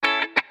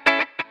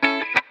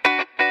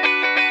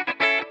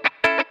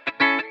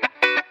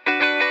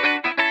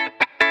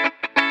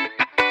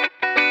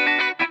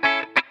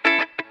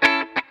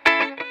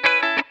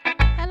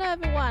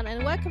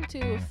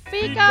to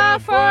Fika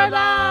for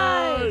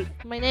Life.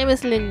 My name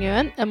is Lin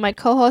Yuan, and my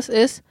co-host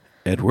is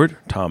Edward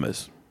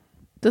Thomas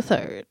the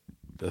third.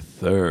 the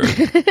third.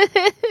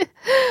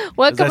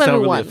 Welcome, Does that sound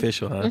everyone. really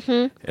official,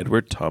 huh?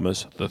 Edward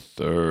Thomas the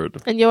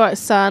third. And your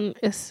son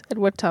is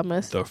Edward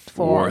Thomas The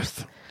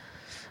fourth.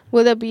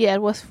 Will there be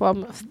Edward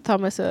from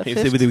Thomas the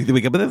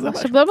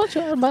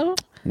fifth?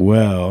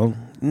 Well,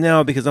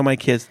 no, because all my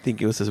kids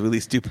think it was a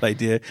really stupid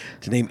idea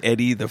to name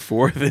Eddie the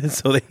fourth, and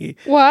so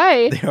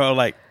Why? they're all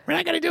like, "We're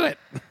not gonna do it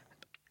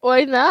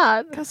Why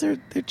not? because they're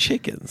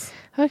chickens."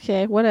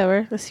 Okay,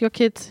 whatever. That's your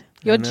kids,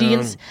 your No.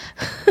 genes.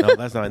 No,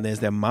 that's not. There's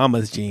their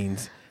mama's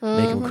genes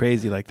make them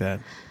crazy like that.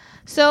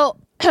 So,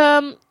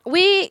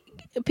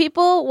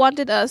 people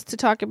wanted us to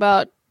talk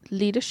about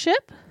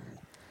leadership.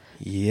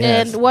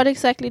 Yes. And what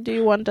exactly do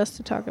you want us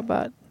to talk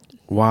about?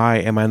 Why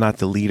am I not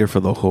the leader for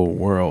the whole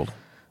world?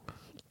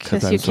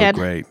 Because I'm so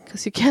great.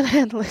 Because you can't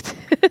handle it.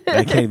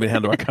 I can't even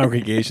handle our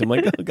congregation. I'm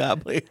like, oh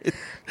God, please.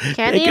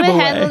 Can't Take even him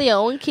away. handle your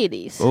own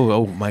kiddies.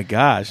 Oh my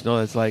gosh. No,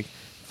 it's like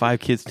 5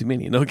 kids too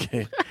many.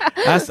 Okay.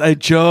 That's a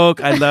joke.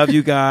 I love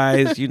you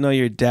guys. You know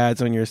your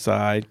dad's on your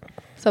side.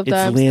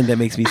 Sometimes. It's Lynn that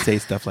makes me say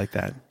stuff like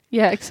that.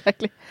 Yeah,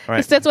 exactly. All right.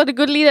 Because that's what a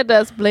good leader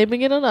does,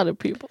 blaming it on other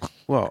people.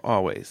 Well,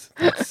 always.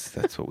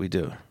 That's what we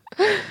do.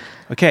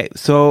 Okay,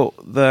 so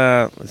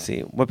let's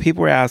see. What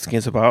people were asking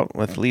us about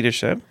with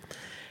leadership,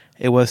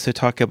 it was to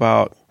talk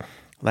about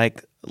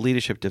like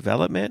leadership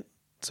development.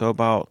 So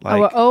about like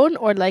Our own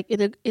or like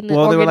in an they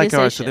were like organization?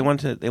 ours. So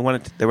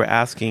they were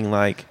asking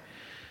like,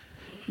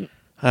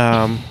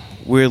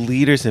 we're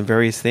leaders in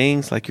various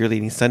things. Like you're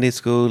leading Sunday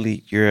school,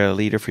 you're a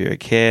leader for your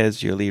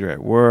kids, you're a leader at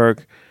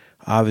work.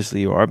 Obviously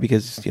you are,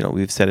 because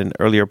we've said in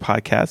earlier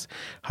podcasts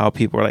how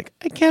people are like,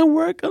 I can't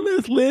work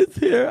unless Lynn's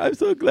here. I'm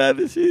so glad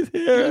that she's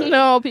here.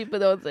 No, people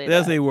don't say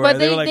Yes, that. they were. But They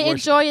they, were like they worship-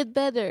 enjoy it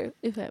better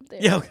if I'm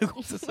there. Yeah, of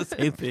course, it's the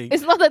same thing.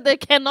 It's not that they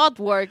cannot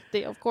work.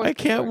 They, of course, I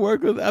can can't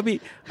work with. I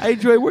mean, I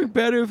enjoy work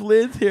better if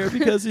Lynn's here,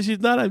 because if she's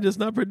not, I'm just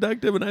not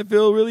productive, and I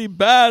feel really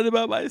bad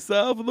about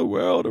myself and the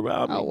world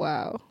around me. Oh,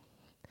 wow.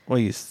 Well,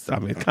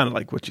 kind of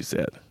like what you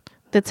said.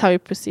 That's how you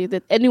perceive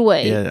it.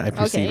 Anyway. Yeah, I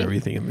perceive okay.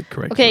 everything in the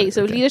correct Okay, way.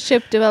 so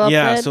leadership development.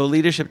 Yeah, so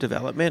leadership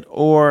development,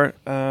 or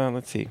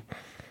let's see,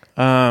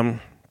 or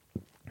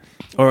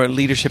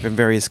leadership in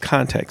various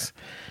contexts.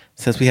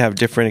 Since we have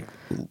different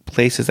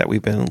places that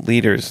we've been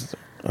leaders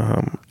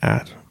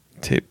at,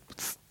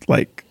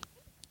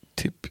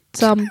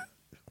 Something.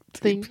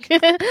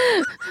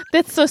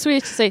 That's so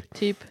sweet to say.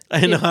 Typ.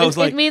 I know. I was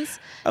like, it means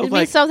I was it like-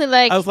 means something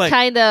like I was like,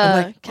 kind I'm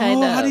of, like,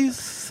 oh, how do you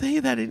say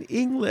that in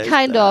English?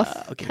 Kind of.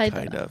 Okay, Kind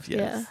kind of, of.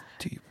 Yes.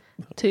 Typ.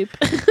 typ.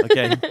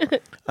 Okay.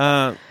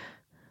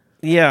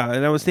 Yeah,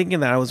 and I was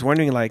thinking that I was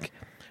wondering, like,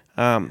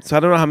 so I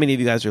don't know how many of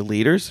you guys are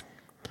leaders.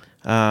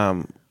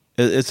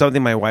 It's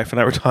something my wife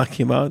and I were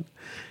talking about,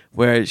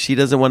 where she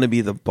doesn't want to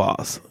be the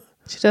boss.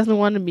 She doesn't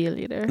want to be a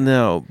leader.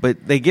 No,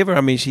 but they give her.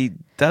 I mean, she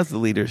does the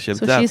leadership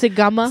So stuff. she's a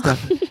gamma.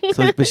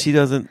 So, but she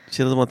doesn't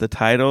want the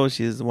title.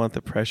 She doesn't want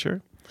the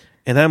pressure.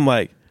 And I'm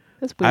like,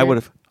 That's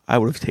weird. I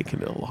would have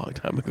taken it a long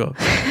time ago.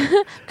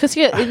 Because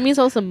it means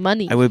also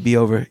money. I would be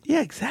over.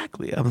 Yeah,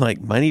 exactly. I'm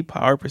like, money,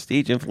 power,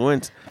 prestige,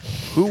 influence.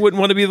 Who wouldn't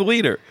want to be the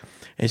leader?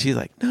 And she's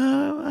like,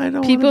 no, I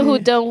don't. People who wanna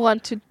be. don't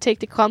want to take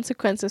the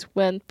consequences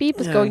when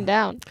people's Yeah. going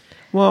down.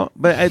 Well,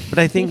 but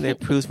I think that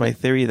proves my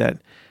theory that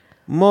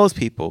most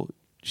people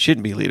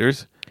shouldn't be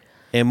leaders,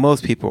 and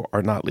most people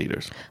are not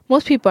leaders.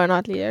 Most people are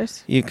not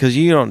leaders. Because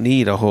you don't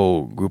need a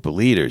whole group of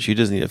leaders. You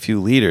just need a few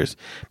leaders,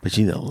 but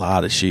you need a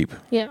lot of sheep.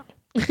 Yeah.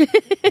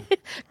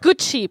 Good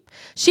sheep.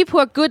 Sheep who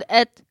are good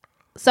at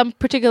some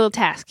particular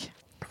task.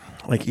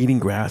 Like eating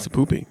grass and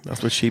pooping.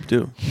 That's what sheep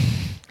do.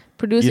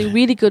 Producing Yeah.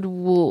 really good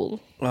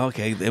wool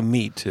Okay, and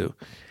meat too.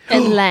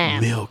 and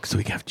lamb. Milk, so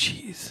we can have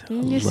cheese.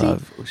 You I see?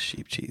 love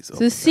sheep cheese. Oh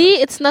So my see,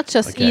 it's not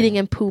just Okay. eating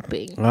and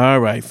pooping. God. All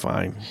right,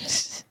 fine.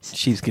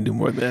 Sheep can do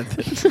more than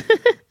that.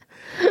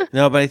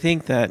 No, but I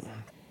think that,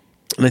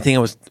 and I think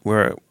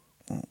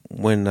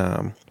when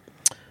I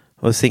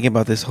was thinking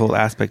about this whole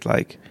aspect,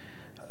 like,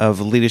 of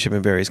leadership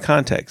in various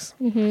contexts.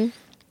 Mm-hmm.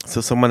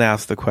 So someone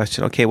asked the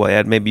question, okay, well,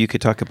 Ed, maybe you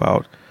could talk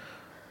about,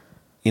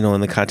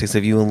 in the context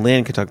of you and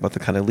Lynn, could talk about the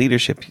kind of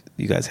leadership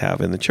you guys have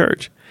in the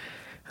church.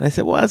 And I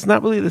said, well, it's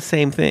not really the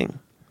same thing.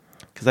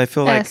 Because I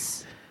feel like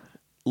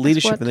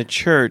leadership what? in the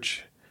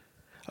church,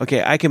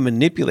 okay, I can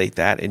manipulate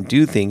that and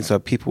do things so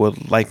people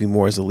would like me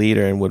more as a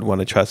leader and would want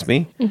to trust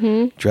me,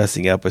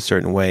 dressing up a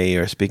certain way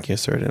or speaking a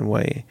certain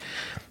way.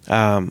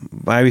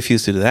 But I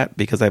refuse to do that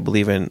because I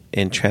believe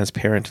in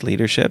transparent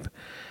leadership.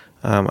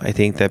 I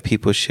think that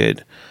people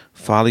should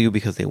follow you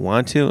because they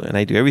want to, and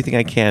I do everything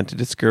I can to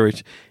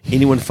discourage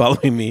anyone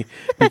following me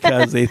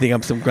because they think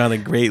I'm some kind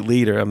of great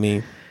leader. I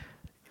mean,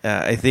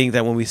 I think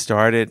that when we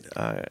started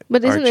our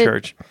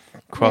church,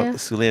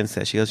 Sulin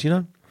said, she goes,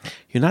 you're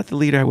not the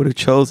leader I would have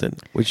chosen,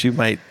 which you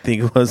might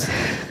think was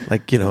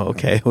like,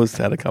 okay, was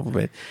that a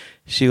compliment?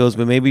 She goes,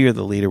 but maybe you're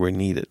the leader we're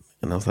needed.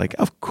 And I was like,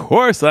 of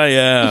course I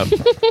am.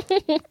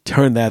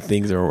 Turn that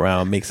things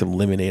around, make some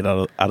lemonade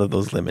out of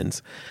those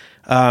lemons.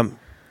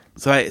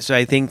 So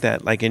I think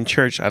that, like, in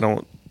church, I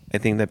don't I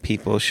think that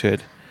people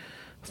should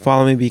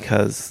follow me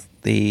because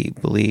they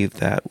believe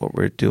that what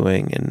we're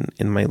doing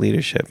in my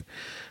leadership,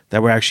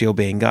 that we're actually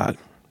obeying God.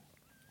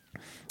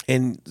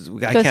 And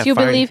I can't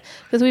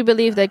because we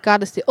believe that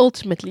God is the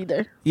ultimate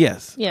leader.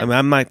 Yes. Yeah.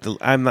 I mean,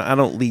 I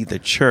don't lead the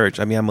church.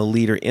 I mean, I'm a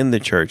leader in the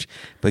church,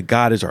 but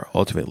God is our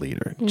ultimate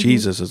leader. Mm-hmm.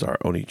 Jesus is our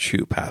only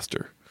true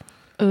pastor.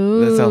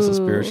 Ooh. That sounds so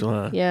spiritual,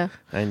 huh? Yeah.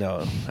 I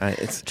know.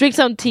 Drink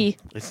some tea.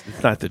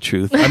 It's not the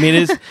truth. I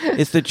mean,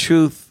 it's the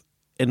truth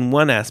in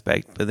one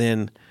aspect, but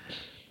then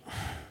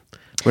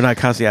we're not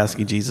constantly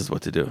asking Jesus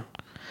what to do.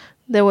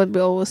 That would be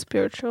always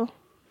spiritual.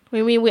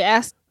 I mean, we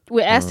asked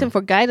him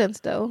for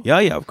guidance, though. Yeah,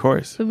 of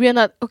course. But we are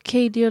not,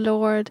 okay, dear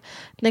Lord,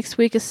 next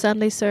week is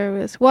Sunday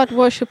service. What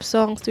worship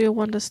songs do you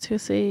want us to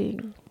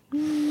sing?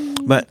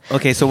 But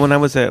okay, so when I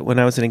was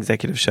an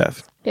executive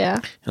chef, Yeah.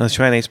 and I was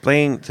trying to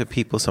explain to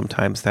people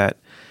sometimes that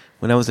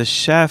when I was a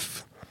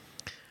chef,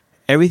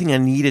 everything I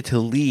needed to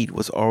lead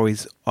was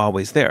always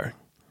there,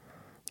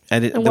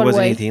 and there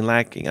wasn't anything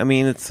lacking. I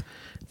mean, it's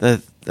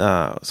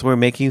so we're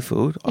making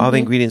food. All the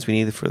ingredients we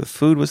needed for the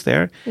food was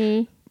there.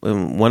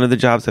 One of the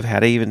jobs I've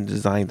had, I even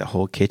designed the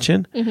whole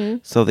kitchen.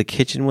 So the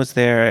kitchen was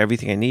there,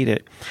 everything I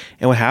needed.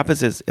 And what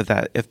happens is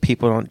if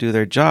people don't do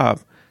their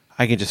job,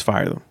 I can just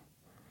fire them.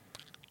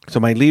 So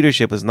my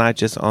leadership is not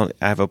just I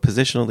have a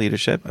positional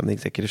leadership. I'm the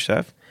executive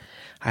chef.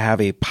 I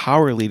have a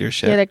power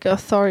leadership. Yeah, like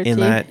authority. In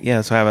that,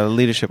 so I have a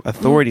leadership,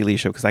 authority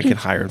leadership, because I can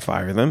hire and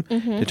fire them,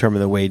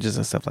 determine the wages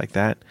and stuff like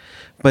that.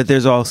 But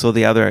there's also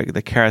the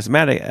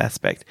charismatic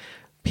aspect.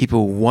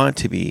 People want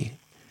to be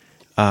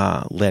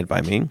led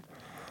by me,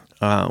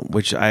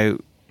 which I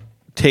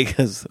take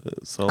as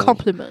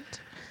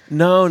compliment.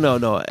 No,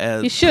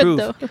 as you should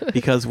proof, though.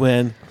 because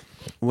when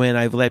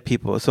I've let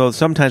people, so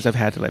sometimes I've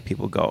had to let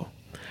people go.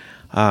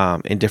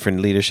 In different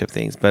leadership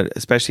things, but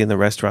especially in the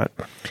restaurant.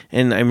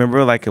 And I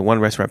remember like at one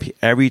restaurant,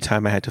 every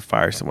time I had to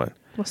fire someone,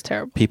 it was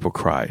terrible. People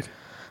cried.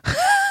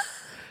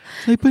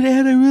 Like, but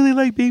Ed, I really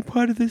like being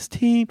part of this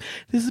team.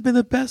 This has been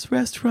the best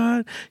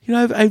restaurant. You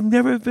know, I've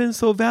never been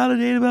so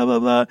validated, blah, blah,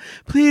 blah.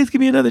 Please give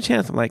me another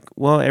chance. I'm like,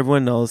 well,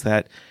 everyone knows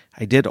that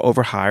I did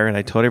overhire, and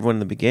I told everyone in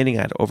the beginning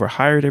I'd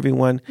overhired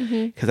everyone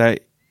because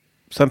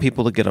some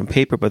people look good on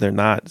paper, but they're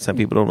not. Some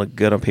people don't look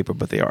good on paper,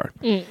 but they are.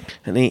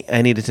 And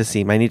I needed to see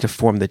him. I need to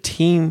form the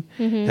team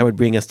that would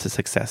bring us to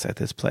success at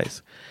this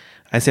place.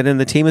 I said, and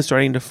the team is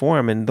starting to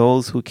form, and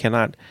those who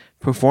cannot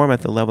perform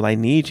at the level I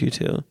need you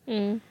to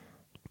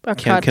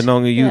can no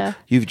longer,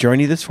 you've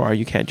journeyed this far,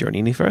 you can't journey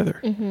any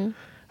further.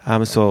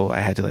 So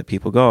I had to let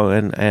people go.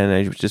 And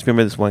I just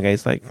remember this one guy,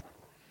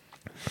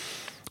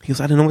 he goes,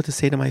 I don't know what to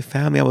say to my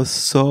family. I was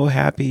so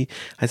happy.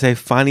 I said, I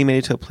finally made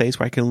it to a place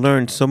where I can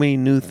learn so many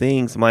new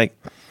things. I'm like,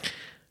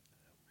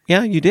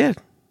 yeah, you did.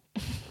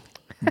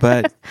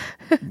 But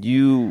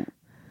you're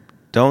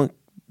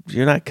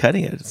not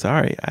cutting it.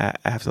 Sorry. I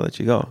have to let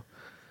you go.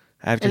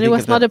 I have to and it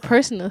was not a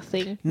personal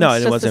thing. No,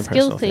 it wasn't a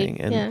personal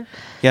thing.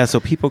 And so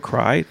people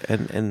cried.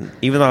 And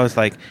even though I was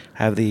like,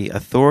 I have the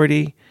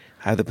authority,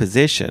 I have the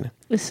position,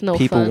 it's no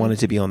people fun. wanted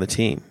to be on the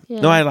team.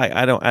 Yeah. No,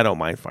 I don't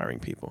mind firing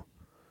people.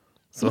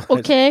 So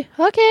okay.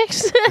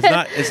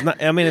 it's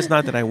not. I mean, it's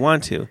not that I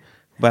want to,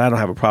 but I don't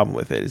have a problem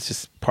with it. It's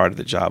just part of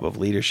the job of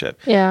leadership.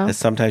 Yeah. And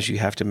sometimes you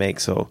have to make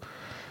do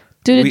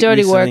the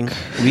dirty work.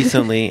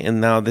 Recently, and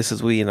now this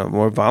is a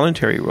more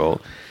voluntary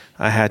role.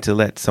 I had to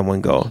let someone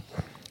go.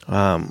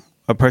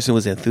 A person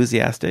was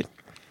enthusiastic,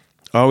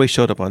 always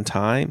showed up on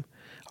time,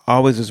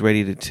 always was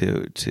ready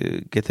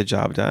to get the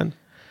job done.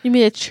 You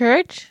mean at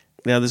church?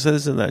 Now this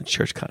is in a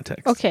church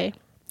context. Okay.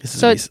 This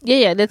is that's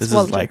this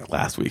is like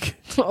last week.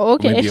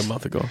 Okay. Maybe a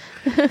month ago.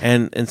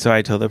 and so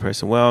I told the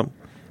person, well,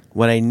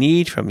 what I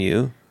need from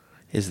you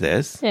is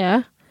this.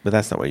 Yeah. But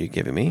that's not what you're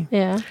giving me.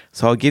 Yeah.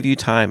 So I'll give you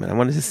time. And I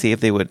wanted to see if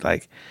they would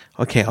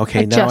okay,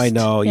 adjust. now I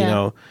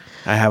know,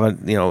 I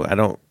haven't, I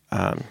don't,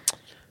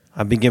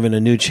 I've been given a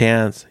new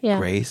chance,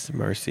 grace,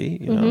 mercy,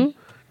 know.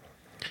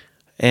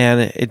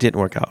 And it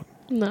didn't work out.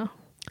 No.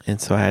 And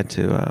so I had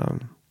to,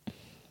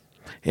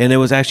 and it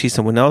was actually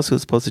someone else who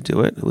was supposed to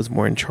do it, who was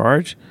more in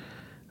charge.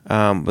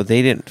 But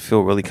they didn't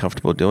feel really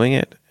comfortable doing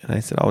it, and I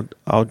said,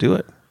 "I'll do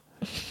it."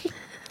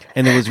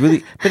 And it was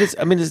really, but it's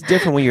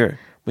different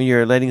when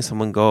you're letting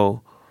someone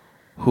go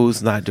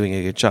who's not doing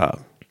a good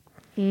job.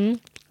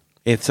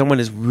 If someone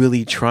is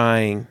really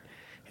trying,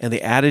 and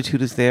the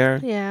attitude is there,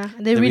 they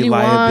the really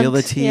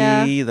reliability,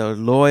 want, they're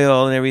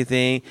loyal and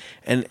everything,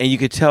 and you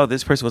could tell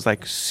this person was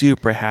like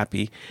super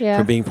happy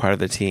for being part of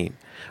the team.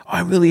 Oh,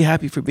 I'm really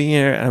happy for being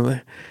here, and I'm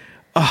like,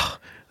 oh,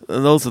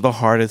 and those are the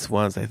hardest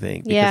ones, I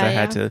think,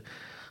 because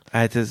I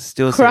had to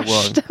still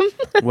crush say,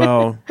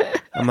 well,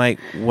 I'm like,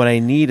 what I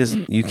need is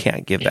you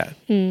can't give that.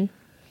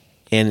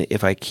 And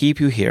if I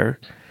keep you here,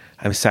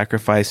 I'm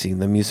sacrificing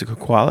the musical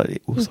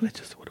quality. Oops, I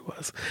just what it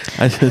was.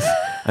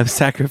 I'm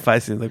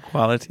sacrificing the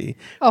quality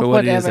for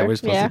what it is that we're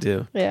supposed to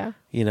do. Yeah.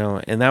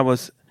 And that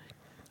was,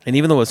 and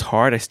even though it was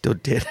hard, I still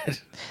did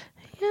it.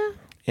 Yeah.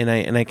 And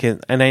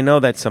I know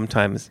that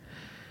sometimes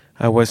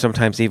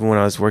even when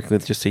I was working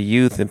with just a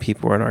youth and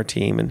people were on our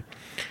team and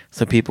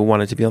some people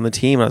wanted to be on the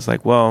team, I was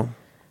like, well,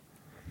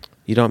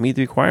 you don't meet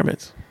the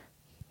requirements.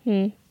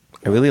 I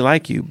really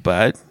like you,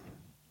 but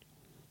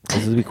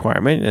this is a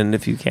requirement, and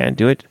if you can't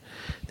do it,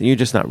 then you're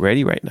just not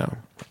ready right now.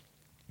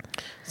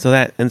 So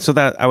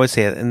that I would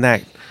say, and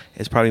that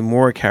is probably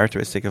more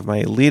characteristic of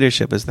my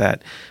leadership, is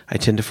that I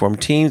tend to form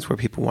teams where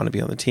people want to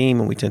be on the team,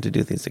 and we tend to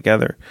do things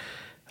together.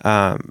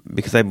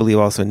 Because I believe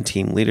also in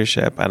team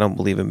leadership. I don't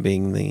believe in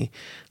being the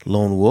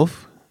lone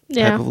wolf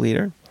type of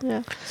leader.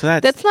 Yeah. So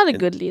that's not a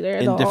good leader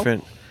at all.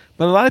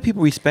 But a lot of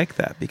people respect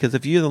that, because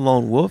if you're the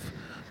lone wolf,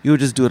 you would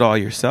just do it all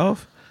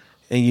yourself,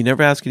 and you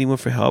never ask anyone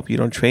for help. You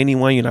don't train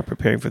anyone. You're not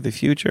preparing for the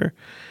future.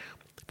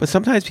 But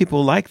sometimes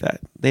people like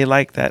that. They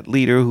like that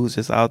leader who's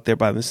just out there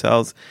by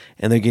themselves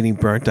and they're getting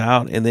burnt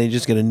out, and they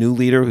just get a new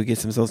leader who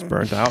gets themselves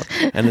burnt out,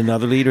 and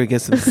another leader who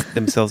gets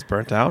themselves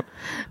burnt out.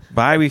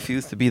 But I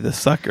refuse to be the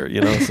sucker,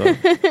 so.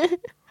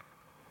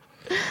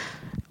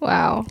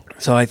 Wow.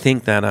 So I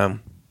think that,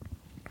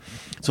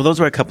 so those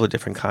were a couple of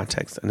different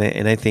contexts.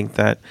 And I think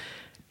that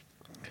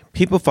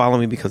people follow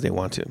me because they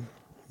want to.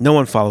 No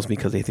one follows me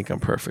because they think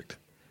I'm perfect.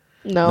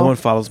 No one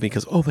follows me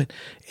because, oh, but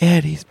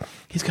Ed, he's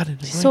got it.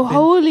 He's so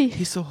holy.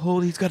 He's so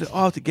holy. He's got it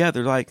all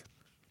together. Like,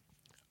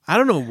 I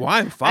don't know why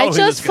I'm following. I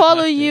just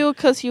follow you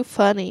because you're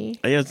funny.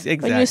 Yes,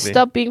 exactly. When you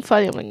stop being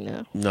funny, I'm like,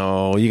 no.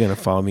 No, you're gonna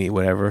follow me,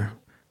 whatever,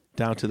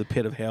 down to the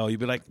pit of hell.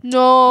 You'd be like, no.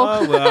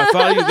 Oh well, I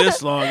followed you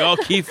this long. I'll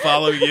keep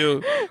following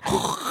you.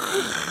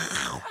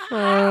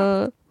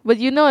 But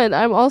you know it.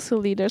 I'm also a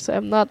leader, so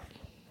I'm not.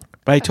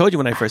 But I told you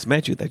when I first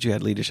met you that you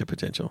had leadership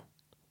potential.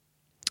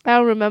 I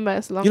don't remember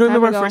as long. You don't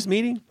remember our first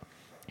meeting?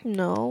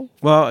 No.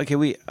 Well, okay,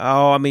 you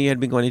had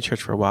been going to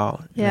church for a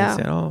while. Yeah.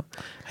 And I said,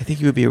 I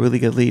think you would be a really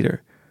good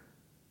leader.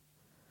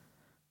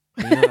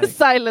 Like,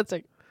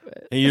 silencing.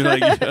 And you're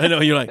like, I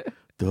know, you're like,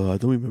 duh, I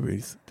don't remember.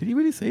 Did he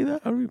really say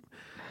that? You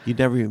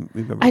never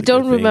remember. I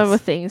don't remember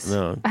things.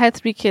 No. I had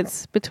 3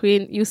 kids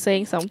between you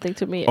saying something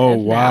to me. Oh,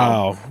 and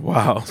wow. now.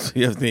 Wow. So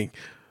you have to think,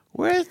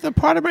 where's the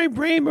part of my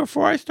brain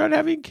before I start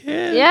having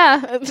kids?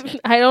 Yeah.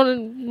 I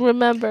don't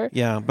remember.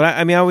 Yeah. But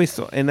I always,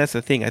 and that's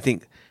the thing. I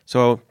think,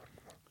 so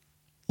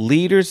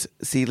leaders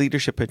see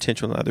leadership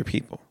potential in other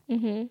people.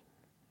 Mm-hmm.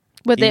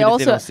 But Even they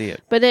also don't see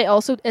it. But they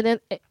also, and then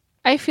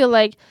I feel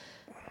like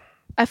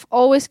I've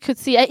always could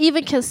see, I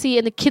even can see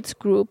in the kids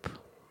group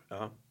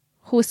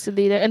who's the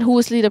leader and who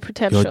is leader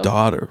potential. Your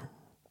daughter.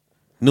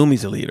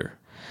 Numi's a leader.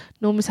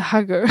 Numi's a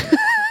hugger.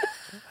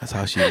 That's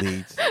how she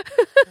leads.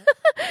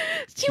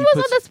 She was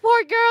on the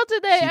sport girl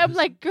today. I'm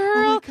like,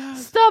 girl,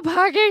 stop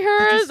hugging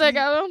her. It's like,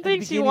 I don't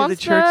think she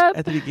wants that.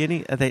 At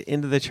the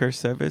end of the church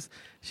service,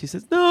 she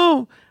says,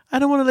 no, I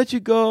don't want to let you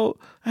go.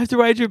 I have to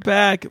ride your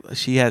back.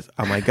 She has,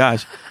 oh my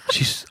gosh,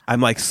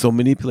 I'm like so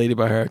manipulated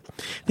by her.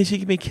 Then she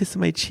gave me a kiss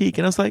on my cheek,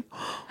 and I was like,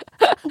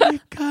 oh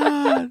my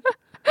God,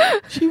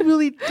 she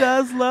really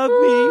does love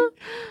me.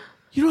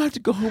 You don't have to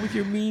go home with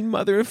your mean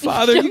mother and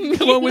father. You can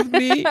come home with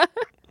me.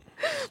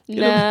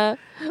 Nah.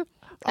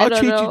 I'll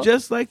treat you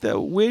just like the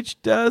witch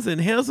does in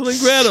Hansel and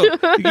Gretel. You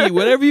can eat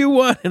whatever you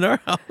want in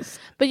our house.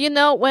 But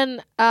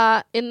when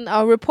in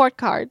our report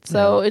card,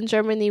 so in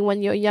Germany,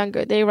 when you're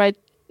younger, they write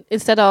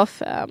instead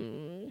of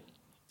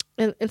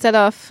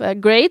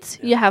grades,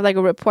 you have like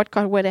a report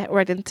card where they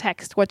write in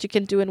text what you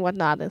can do and what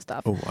not and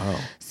stuff. Oh wow!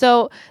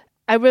 So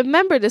I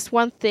remember this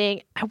one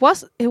thing. It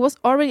was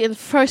already in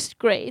first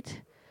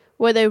grade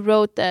where they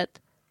wrote that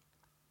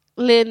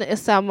Lynn is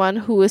someone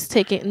who is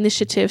taking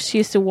initiative.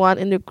 She's the one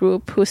in the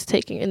group who's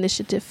taking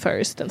initiative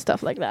first and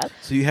stuff like that.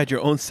 So you had your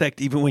own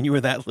sect even when you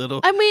were that little?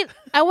 I mean,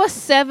 I was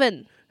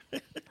 7.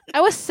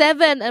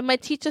 And my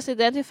teachers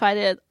identified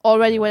it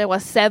already when I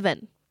was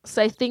 7.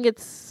 So I think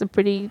it's a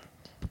pretty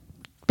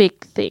big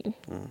thing.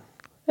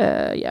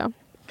 Yeah.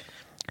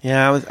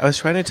 Yeah, I was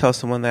trying to tell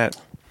someone that,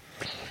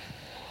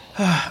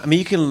 I mean,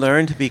 you can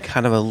learn to be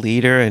kind of a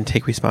leader and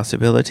take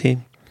responsibility.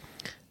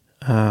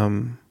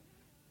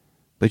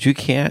 But you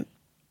can't.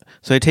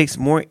 So it takes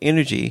more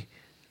energy,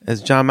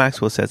 as John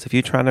Maxwell says. If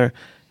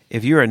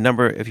you're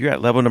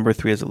at level number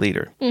 3 as a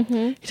leader,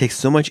 it takes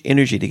so much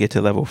energy to get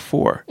to level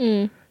 4.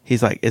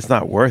 He's like, it's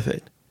not worth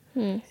it.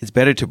 It's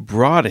better to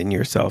broaden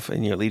yourself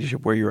in your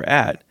leadership where you're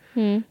at.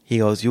 He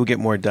goes, you'll get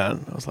more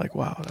done. I was like,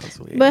 wow, that was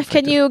really But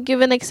effective. can you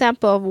give an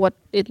example of what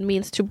it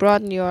means to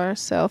broaden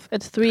yourself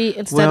at 3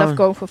 instead of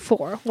going for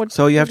 4?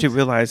 So you have to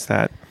realize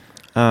that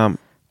none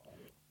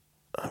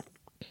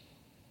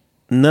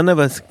of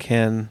us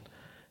can,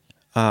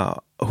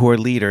 who are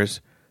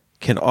leaders,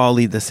 can all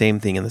lead the same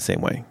thing in the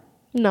same way.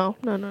 No.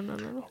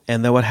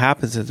 And then what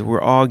happens is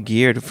we're all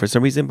geared, for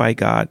some reason, by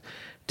God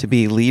to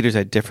be leaders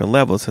at different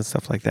levels and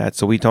stuff like that.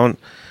 So we don't,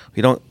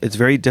 it's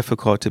very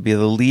difficult to be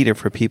the leader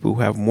for people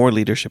who have more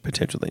leadership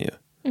potential than you.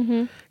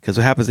 Because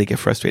what happens, they get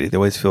frustrated. They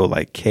always feel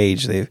like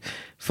caged. They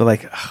feel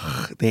like,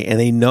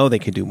 they know they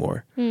can do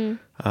more.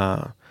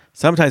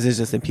 Sometimes it's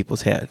just in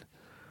people's head.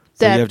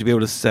 So you have to be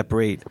able to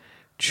separate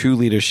true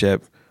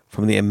leadership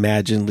from the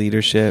imagined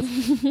leadership.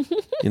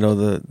 You know,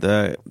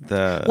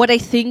 the what I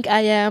think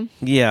I am.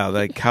 yeah,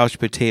 the couch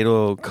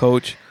potato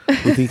coach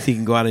who thinks he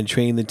can go out and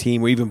train the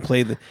team or even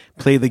play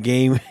the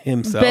game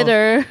himself.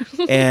 Better.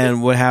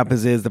 And what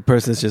happens is the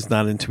person's just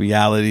not into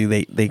reality.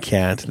 They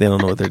can't. They don't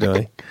know what they're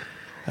doing.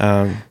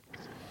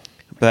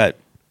 But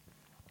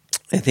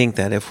I think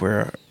that if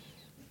we're...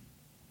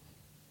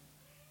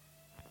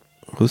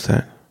 Who's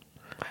that?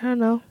 I don't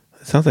know.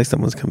 It sounds like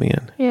someone's coming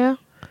in. Yeah.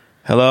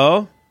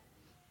 Hello?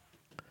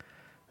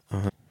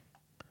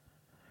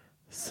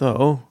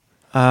 So,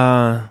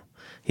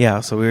 yeah,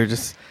 so we were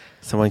just...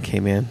 Someone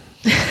came in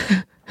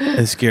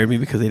and scared me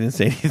because they didn't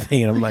say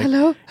anything. And I'm like,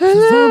 Hello?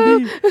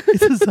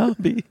 It's a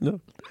zombie. No.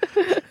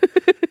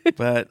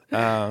 But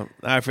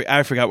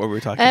I forgot what we were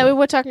talking We about.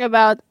 were talking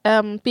about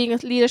being a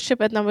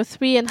leadership at number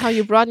 3 and how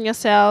you broaden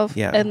yourself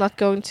Yeah. and not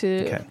going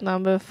to Okay.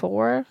 number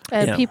 4.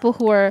 And Yeah. people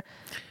who are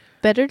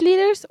better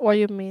leaders, or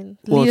you mean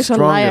Well, leaders or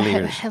stronger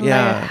leaders.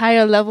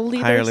 higher level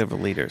leaders? Higher level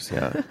leaders,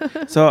 yeah.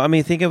 So, I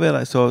mean, think of it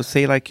like, so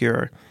say like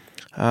you're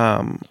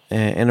in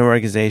an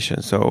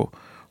organization. So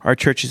our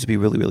church used to be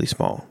really, really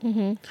small.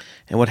 Mm-hmm.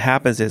 And what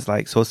happens is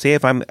like, so say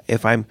if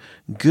I'm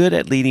good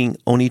at leading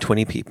only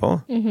 20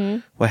 people, Mm-hmm.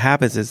 what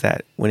happens is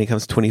that when it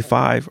comes to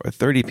 25 or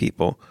 30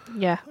 people,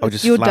 Yeah. I'll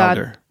just you're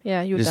flounder. done.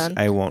 Yeah, you're Just- done.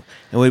 I won't.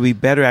 And it would be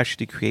better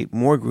actually to create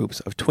more groups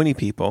of 20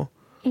 people.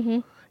 Mm-hmm.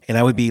 And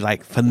I would be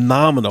like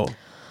phenomenal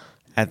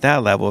at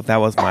that level if that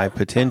was my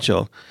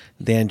potential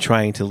than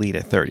trying to lead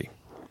at 30.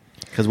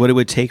 Because what it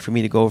would take for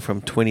me to go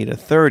from 20 to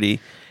 30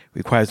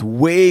 requires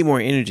way more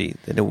energy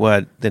than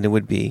it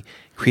would be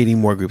creating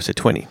more groups at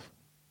 20.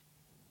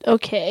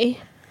 Okay.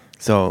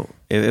 So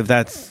if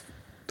that's,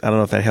 I don't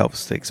know if that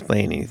helps to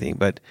explain anything,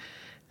 but,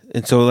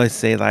 and so let's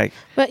say like,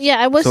 But yeah,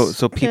 I was...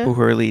 so people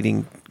who are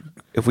leading,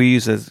 if we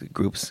use as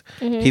groups,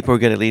 Mm-hmm. people who are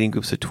good at leading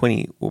groups of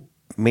 20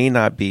 may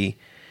not be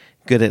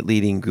good at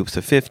leading groups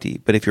of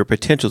 50. But if your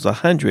potential is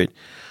 100,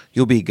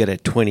 you'll be good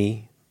at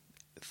 20,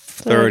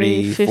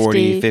 30,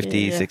 40, 50,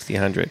 yeah. 60,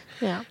 100.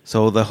 Yeah.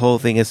 So the whole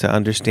thing is to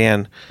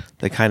understand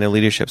the kind of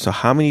leadership. So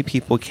how many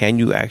people can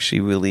you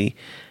actually really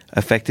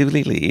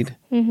effectively lead?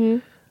 Mm-hmm.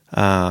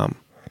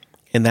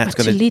 And that's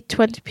But going to to... lead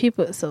 20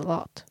 people is a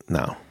lot.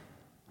 No.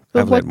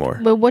 But I've what, led more.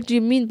 But what do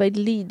you mean by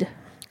lead?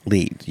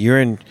 Lead. You're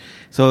in.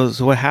 So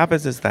what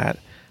happens is that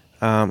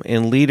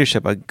in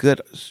leadership, a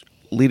good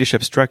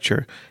leadership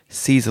structure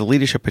sees the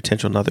leadership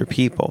potential in other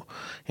people,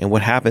 and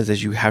what happens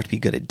is you have to be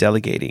good at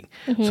delegating.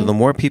 Mm-hmm. So the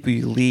more people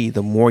you lead,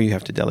 the more you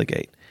have to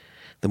delegate.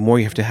 The more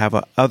you have to have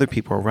other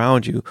people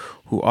around you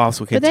who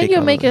also can. But then take you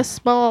on make the- a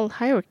small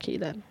hierarchy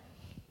then.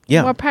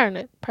 yeah More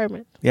pyramid.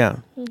 Pyramid. yeah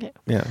Okay.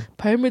 yeah.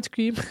 Pyramid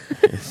scheme.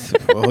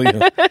 Well, you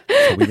know,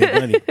 so we get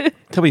money.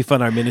 Till we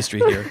fund our ministry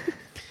here.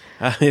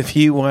 If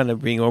you want to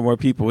bring more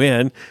people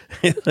in,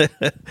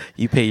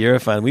 you pay your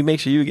fund. We make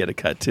sure you get a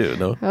cut too.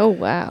 No. Oh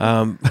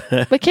wow.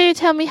 But can you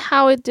tell me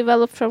how it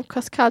developed from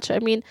cross culture? I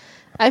mean,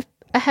 I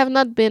have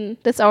not been.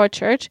 That's our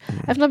church.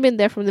 I've not been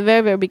there from the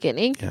very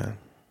beginning. Yeah.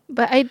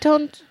 But I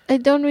don't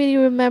really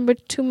remember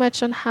too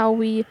much on how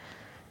we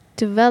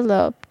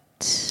developed.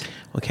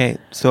 Okay,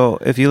 so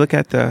if you look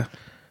at the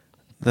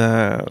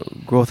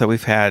growth that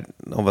we've had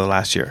over the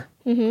last year,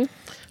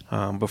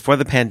 before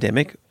the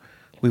pandemic,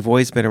 we've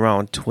always been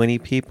around 20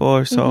 people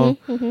or so,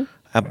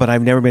 but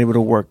I've never been able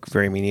to work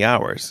very many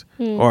hours,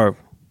 or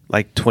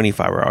like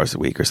 25 hours a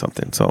week or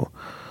something. So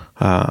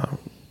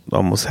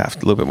almost a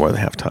little bit more than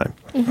half time,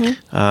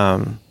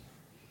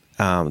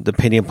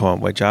 depending upon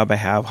what job I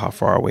have, how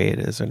far away it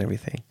is, and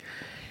everything.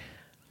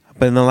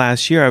 But in the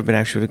last year, I've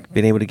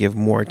been able to give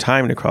more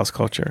time to cross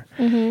culture,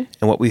 and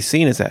what we've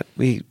seen is that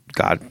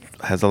God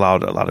has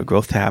allowed a lot of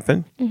growth to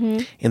happen.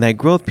 In that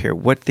growth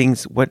period,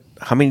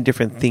 how many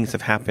different things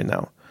have happened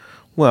now?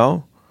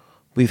 Well,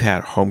 we've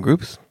had home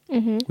groups. We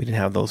didn't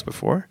have those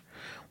before.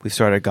 We've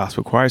started a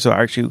gospel choir. So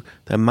actually,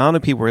 the amount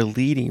of people we're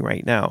leading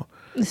right now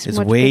It's is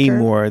much way bigger.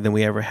 more than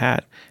we ever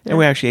had, and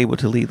we're actually able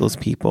to lead those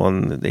people,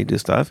 and they do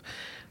stuff.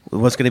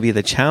 What's going to be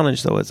the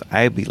challenge, though, is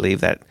I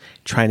believe that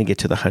trying to get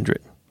to the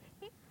 100.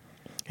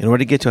 In order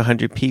to get to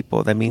 100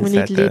 people, that means We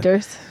need that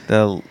leaders.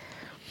 the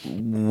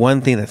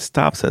one thing that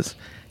stops us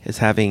is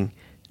having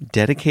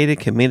dedicated,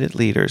 committed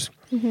leaders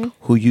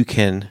who you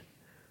can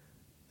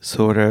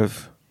sort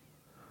of.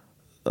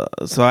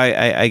 So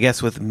I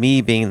guess with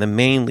me being the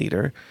main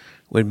leader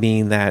would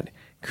mean that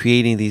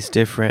creating these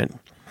different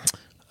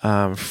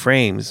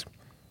frames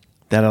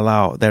that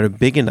are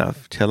big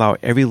enough to allow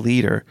every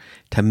leader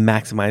to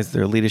maximize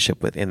their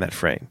leadership within that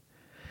frame,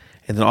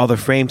 and then all the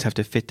frames have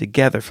to fit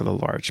together for the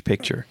large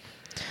picture.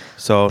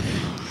 So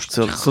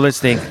let's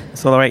think.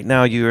 So right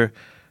now you're,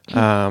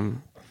 I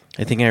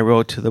think I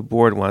wrote to the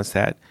board once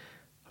that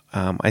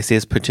I see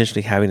us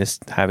potentially having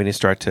to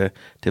start to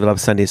develop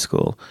Sunday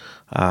school,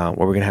 where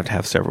we're going to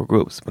have several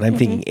groups. But I'm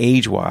thinking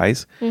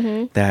age-wise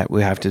that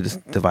we have to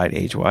just divide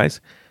age-wise.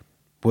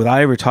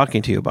 Without ever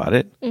talking to you about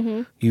it,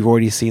 you've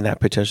already seen that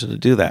potential to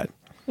do that.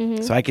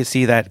 So I could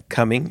see that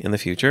coming in the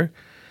future.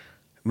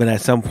 But at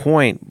some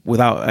point,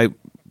 without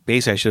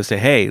basically I should have said,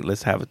 hey,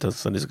 let's have a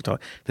Sunday school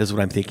talk. This is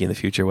what I'm thinking in the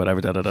future,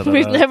 whatever. Da, da, da, da,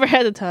 We've da. never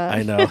had a time.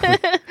 I know.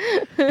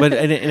 But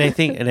I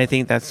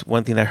think that's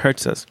one thing that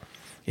hurts us.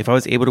 If I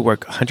was able to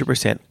work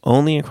 100%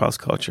 only in cross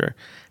culture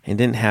and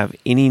didn't have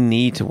any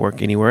need to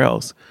work anywhere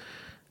else,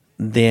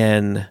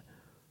 then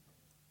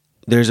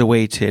there's a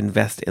way to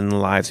invest in the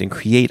lives and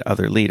create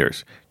other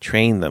leaders,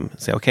 train them,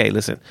 say, okay,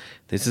 listen,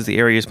 this is the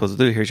area you're supposed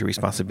to do. Here's your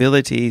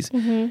responsibilities.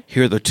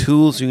 Here are the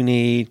tools you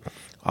need.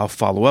 I'll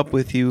follow up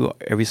with you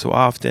every so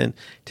often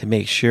to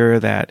make sure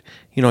that,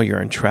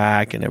 you're on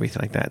track and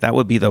everything like that. That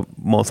would be the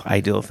most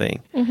ideal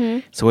thing.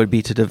 So it would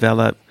be to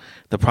develop.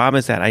 The problem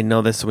is that I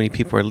know that so many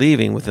people are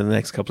leaving within the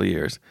next couple of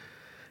years.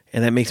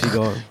 And that makes me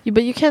go,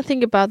 But you can't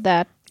think about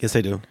that. yes,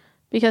 I do.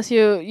 Because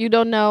you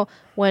don't know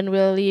when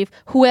we'll leave,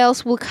 who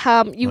else will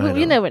come. You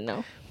never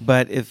know.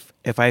 But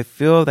if I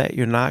feel that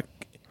you're not,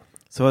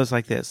 so it's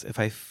like this. If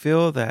I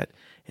feel that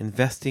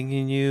investing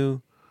in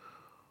you,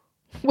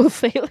 We'll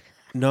fail.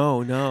 no,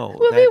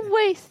 We'll be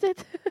wasted.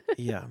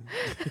 yeah.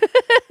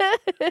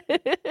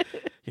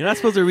 You're not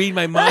supposed to read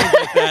my mind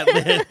like that,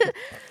 Lynn.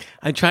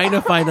 I'm trying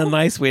to find a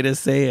nice way to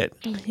say it.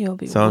 You'll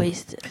be So-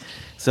 wasted.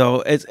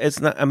 So it's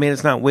not. I mean,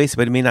 it's not wasted,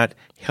 but it may not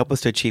help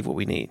us to achieve what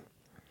we need.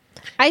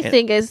 I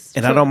think it's...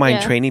 And I don't mind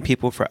yeah. training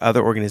people for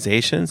other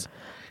organizations,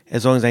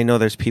 as long as I know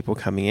there's people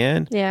coming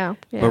in. Yeah.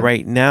 But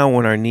right now,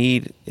 when our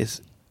need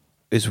is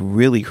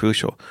really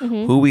crucial,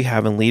 who we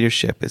have in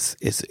leadership is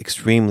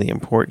extremely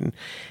important.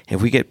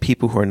 If we get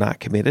people who are not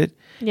committed,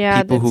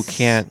 Yeah, people who that's-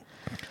 can't,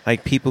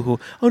 like people who,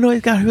 oh no,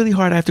 it got really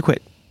hard, I have to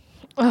quit.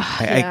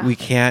 Yeah. We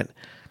can't.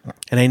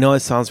 And I know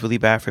it sounds really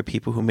bad for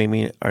people who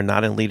maybe are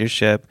not in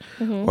leadership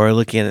or are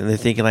looking at it and they're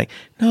thinking like,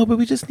 no, but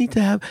we just need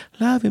to have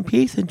love and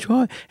peace and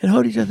joy and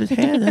hold each other's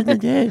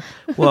hands.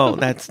 Well,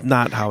 that's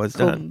not how it's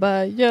done.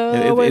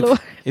 Kumbaya, my Lord.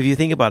 If you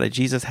think about it,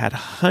 Jesus had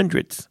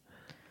hundreds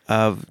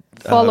of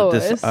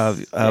Followers.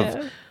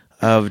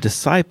 of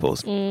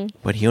disciples,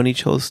 but he only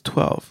chose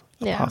 12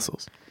 Yeah.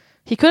 apostles.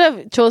 He could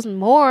have chosen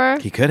more,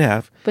 He could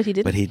have, but he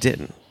didn't. but he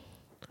didn't.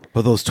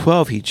 But those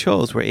 12 he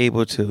chose were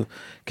able to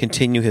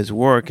continue his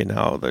work, and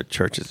now the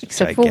church is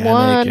Except for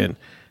gigantic, one.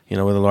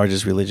 and we're the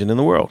largest religion in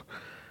the world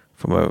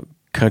from a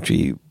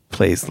country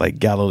place like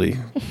Galilee.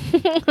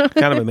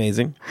 Kind of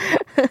amazing.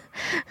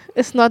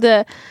 It's not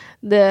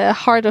the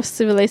heart of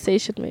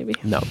civilization, maybe.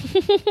 No.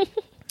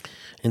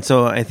 And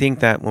so I think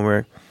that when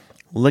we're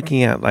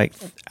looking at like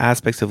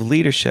aspects of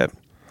leadership,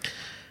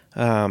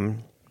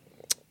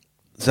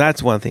 so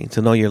that's one thing,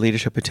 to know your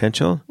leadership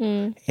potential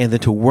and then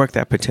to work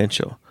that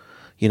potential.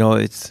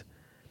 It's.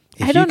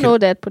 if I you don't can- know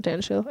that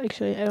potential,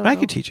 actually. I don't I know.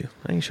 could teach you.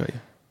 I can show you.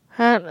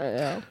 I don't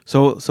know.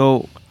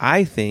 So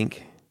I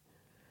think,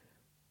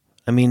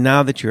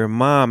 now that you're a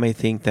mom, I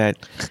think that,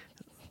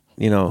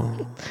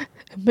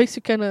 It makes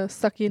you kind of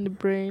sucky in the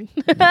brain.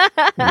 whoa,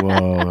 I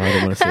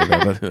don't want to say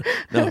that,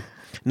 but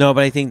no,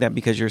 but I think that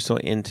because you're so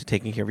into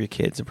taking care of your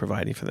kids and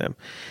providing for them,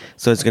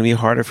 so it's going to be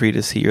harder for you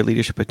to see your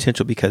leadership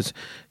potential because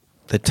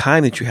the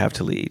time that you have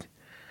to lead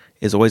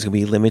is always going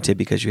to be limited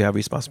because you have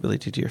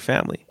responsibility to your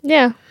family,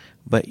 Yeah.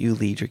 but you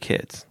lead your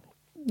kids.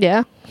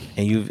 Yeah.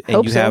 And you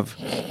Hope so. have,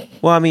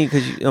 well,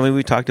 because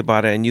we talked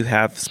about it, and you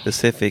have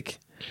specific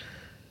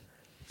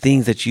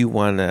things that you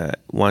want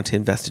to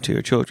invest into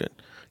your children.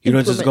 You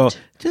don't just go,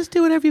 Implement. just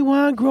do whatever you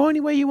want, grow any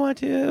way you want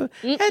to.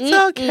 It's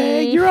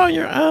okay. You're on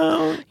your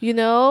own.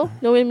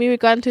 Knowing me, we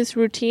got into this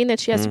routine that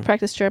she has to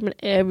practice German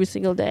every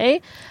single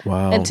day.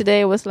 Wow. And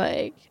today was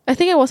like, I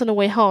think I was on the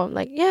way home.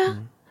 Like, yeah,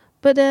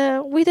 but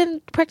we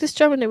didn't practice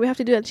German and we have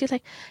to do it. And she's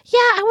like, yeah,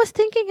 I was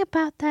thinking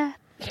about that.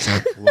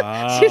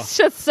 Wow. She's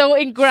just so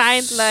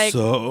ingrained, like,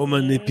 so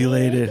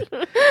manipulated.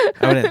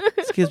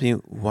 Excuse me,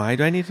 why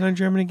do I need to learn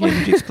German again?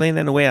 Would you explain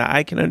that in a way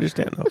I can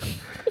understand?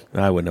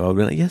 No, I wouldn't know. I would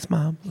be like, yes,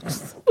 Mom.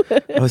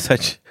 I was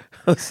such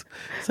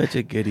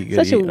a goody.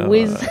 Such a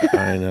whiz.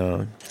 I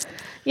know.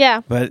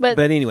 yeah. But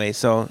anyway,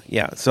 so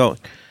yeah, so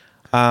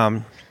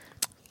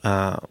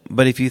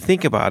but if you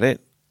think about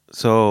it,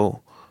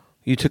 so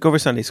you took over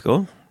Sunday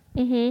school,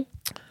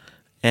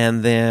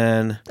 and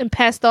then And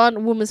passed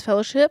on women's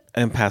fellowship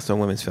passed on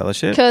women's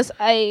fellowship. because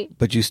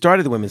But you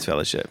started the women's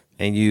fellowship,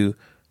 and you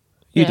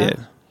did.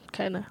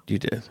 kind of. You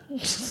did.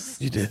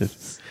 You did.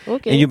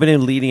 Okay. And you've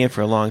been leading it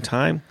for a long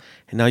time,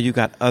 and now you've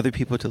got other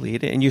people to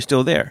lead it, and you're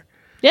still there.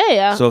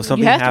 yeah. So if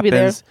something you have to be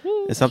there. happens,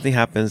 if something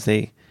happens,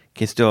 they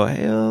can still,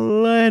 hey,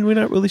 Len, we're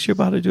not really sure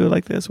about how to do it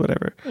like this,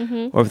 whatever.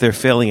 Or if they're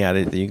failing at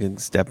it, then you can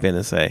step in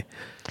and say,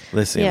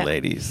 listen, Yeah.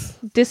 ladies,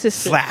 This is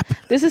slap.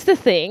 This is the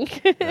thing.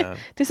 Yeah.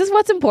 This is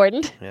what's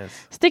important. Yes.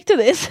 Stick to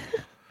this.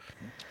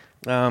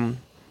 When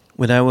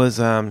I was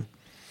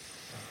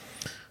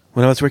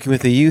working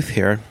with the youth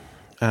here,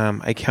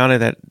 I counted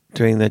that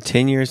during the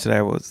 10 years that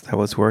I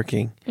was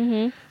working,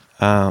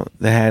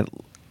 they had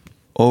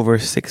over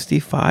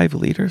 65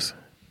 leaders.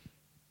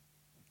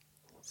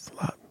 It's a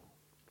lot.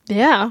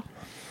 Yeah.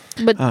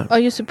 But Uh, are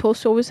you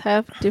supposed to always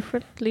have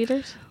different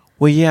leaders?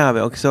 Well,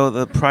 yeah. So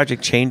the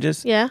project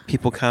changes. Yeah.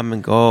 People come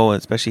and go,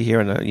 especially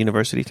here in a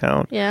university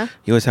town. Yeah.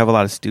 You always have a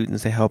lot of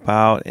students that help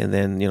out, and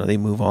then they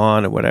move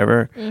on or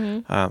whatever.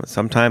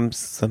 Sometimes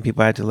some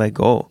people had to let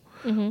go.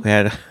 We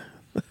had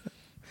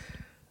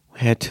we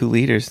had 2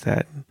 leaders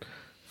that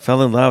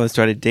fell in love and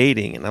started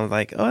dating, and I was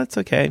like, oh, that's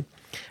okay,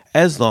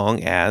 as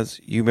long as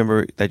you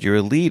remember that you're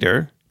a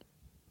leader.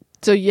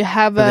 So you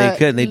have But they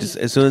couldn't. They just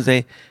as soon as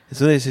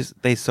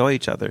they saw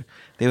each other,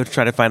 they would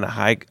try to find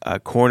a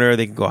corner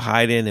they could go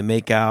hide in and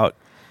make out.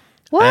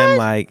 What? I'm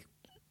like,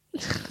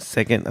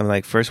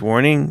 first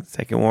warning,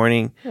 second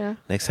warning. Yeah.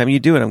 Next time you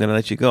do it, I'm going to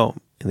let you go.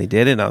 And they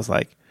did it, and I was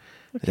like,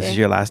 this is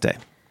your last day.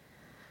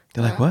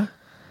 They're like, what?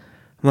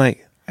 I'm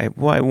like, I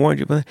warned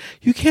you, but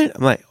you can't.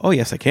 I'm like, oh,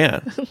 yes, I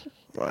can.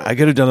 I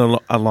could have done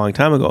it a long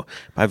time ago.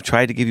 But I've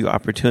tried to give you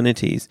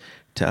opportunities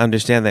to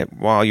understand that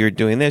while you're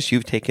doing this,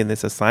 you've taken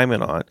this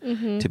assignment on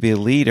to be a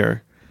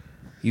leader.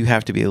 You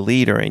have to be a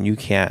leader, and you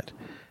can't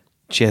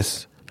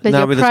just let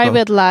your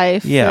private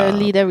life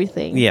lead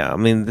everything. Yeah, I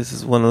mean, this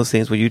is one of those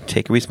things where you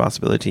take a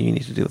responsibility. You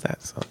need to do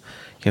that, so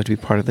you have to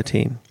be part of the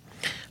team.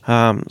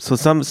 So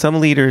some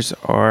leaders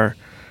were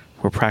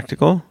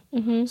practical,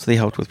 so they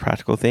helped with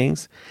practical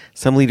things.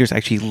 Some leaders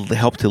actually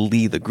helped to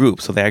lead the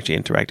group, so they actually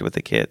interacted with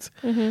the kids.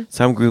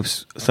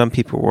 Some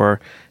people were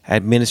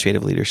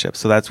administrative leadership,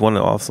 so that's one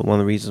of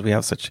the reasons we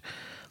have such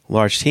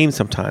large teams.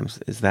 Sometimes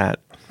is that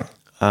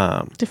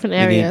different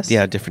areas,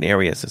 different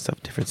areas and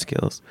stuff, different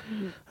skills,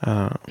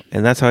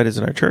 and that's how it is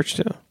in our church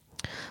too.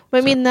 But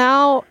I mean,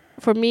 now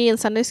for me in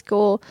Sunday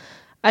school,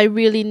 I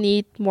really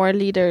need more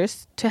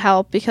leaders to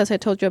help because I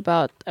told you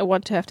about I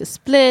want to have to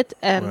split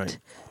and. Right.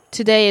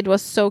 Today it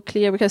was so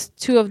clear because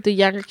 2 of the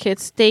younger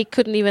kids, they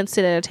couldn't even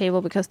sit at a table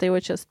because they were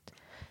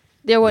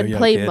in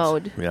play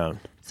mode. Yeah.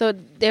 So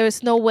there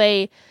is no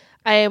way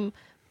I am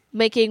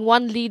making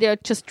one leader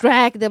just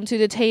drag them to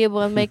the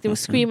table and make them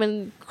scream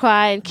and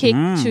cry and kick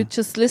to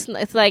just listen.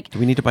 It's like, do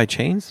we need to buy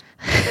chains?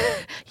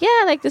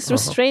 Yeah, like this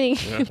restraining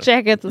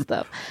jackets and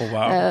stuff. Oh,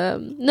 wow.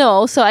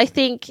 No, so I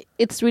think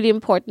it's really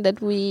important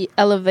that we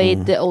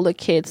elevate the older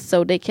kids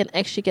so they can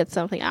actually get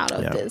something out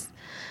of this.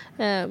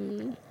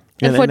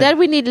 And for that,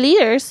 we need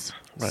leaders.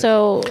 Right.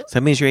 So that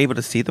means you're able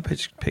to see the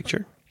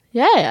picture.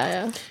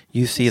 Yeah.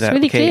 You see it's that,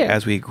 really clear.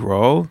 As we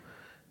grow,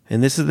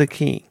 and this is the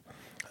key,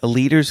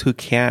 leaders who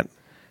can't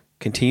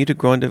continue to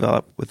grow and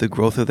develop with the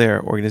growth of their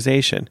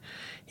organization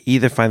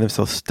either find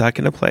themselves stuck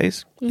in a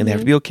place, and they have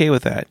to be okay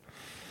with that,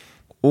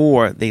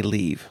 or they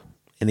leave,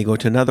 and they go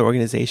to another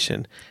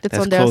organization that's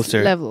on closer.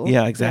 Their level.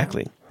 Yeah,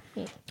 exactly.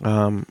 Yeah.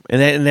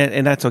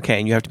 And that's okay,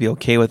 and you have to be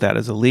okay with that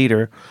as a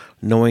leader,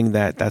 knowing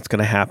that that's going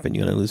to happen.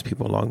 You're going to lose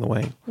people along the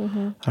way.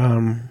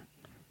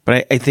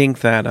 But I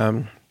think that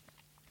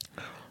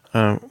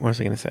what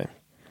was I going to say?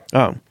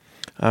 So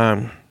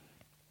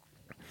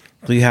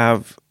you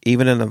have,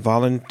 even in a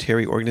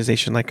voluntary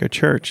organization like a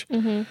church,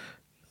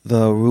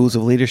 the rules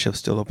of leadership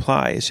still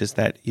apply. It's just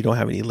that you don't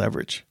have any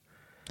leverage.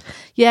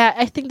 Yeah,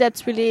 I think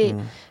that's really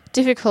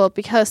difficult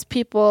because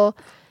people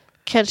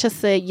can just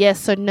say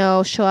yes or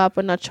no, show up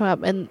or not show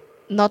up, and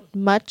not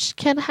much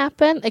can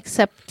happen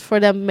except for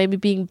them maybe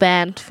being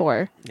banned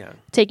for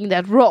taking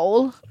that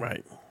role.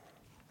 Right.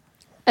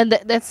 And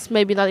that's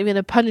maybe not even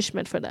a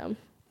punishment for them.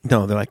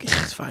 No, they're like,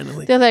 yes,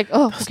 finally. They're like,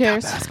 oh, who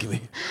cares? Stop asking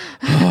me.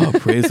 Oh,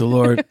 praise the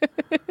Lord.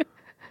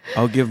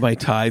 I'll give my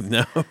tithe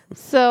now.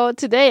 So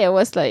today I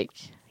was like,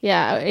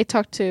 I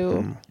talked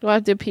to one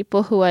of the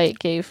people who I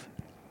gave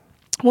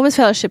Women's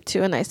Fellowship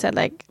to, and I said,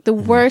 like, the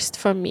worst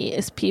for me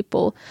is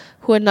people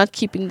who are not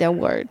keeping their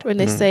word when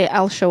they say,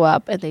 I'll show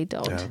up, and they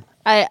don't.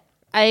 Yeah.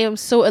 I am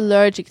so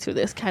allergic to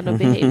this kind of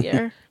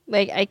behavior.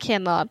 Like, I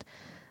cannot.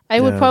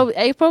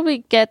 I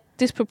probably get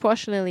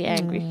disproportionately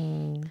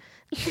angry.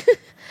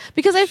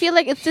 Because I feel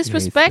like it's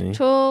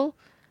disrespectful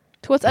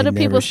towards other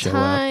people's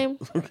time.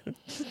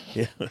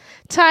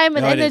 Time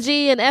and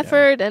energy and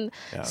effort and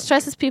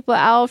stresses people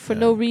out for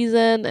no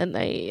reason. And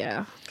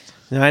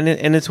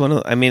and it's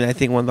I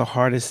think one of the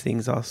hardest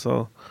things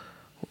also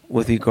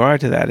with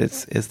regard to that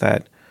is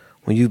that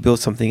when you build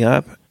something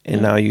up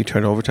and now you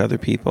turn it over to other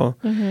people,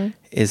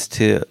 is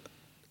to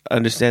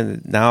understand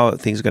that now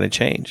things are going to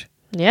change.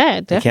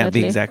 Yeah, definitely. It can't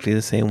be exactly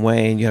the same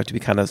way, and you have to be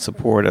kind of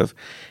supportive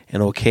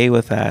and okay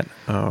with that.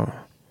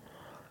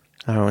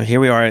 Here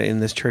we are in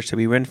this church that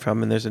we went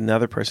from, and there's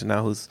another person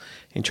now who's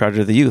in charge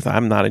of the youth.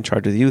 I'm not in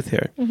charge of the youth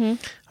here.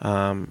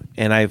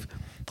 And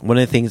one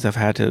of the things I've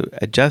had to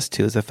adjust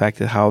to is the fact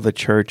that how the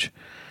church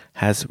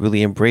has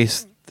really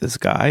embraced this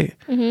guy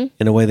in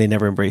a way they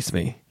never embraced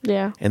me.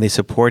 Yeah. And they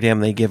support him.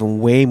 They give him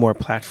way more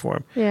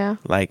platform. Yeah.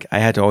 Like, I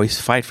had to always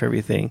fight for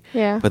everything.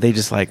 Yeah. But they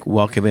just like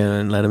welcome him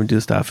and let him do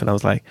stuff. And I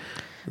was like,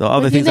 the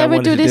other things I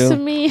wanted to do. You never do this to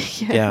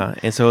me. Yeah.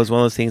 And so it was one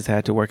of those things that I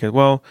had to work at.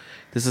 Well,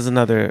 this is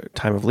another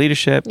time of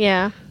leadership.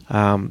 Yeah.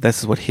 This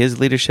is what his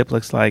leadership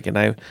looks like.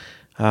 And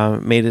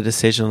made a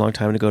decision a long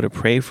time ago to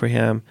pray for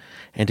him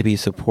and to be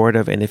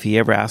supportive. And if he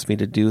ever asked me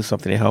to do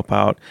something to help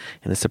out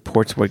and it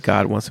supports what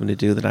God wants him to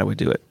do, then I would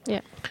do it.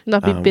 Yeah.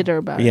 Not be bitter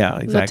about it. Yeah,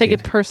 exactly. Not take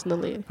it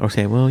personally. Or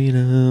say, well,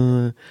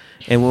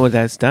 and what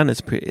that's done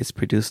is it's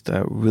produced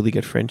a really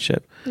good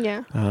friendship.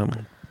 Yeah.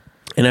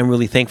 And I'm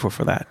really thankful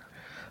for that.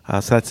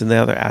 So that's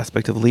another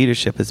aspect of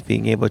leadership, is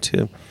being able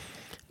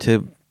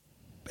to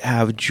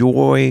have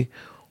joy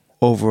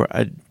over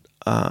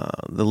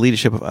the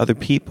leadership of other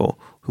people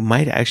who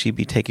might actually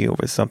be taking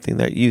over something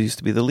that you used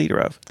to be the leader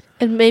of.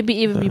 And maybe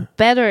even be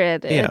better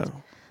at it. Yeah.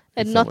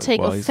 And not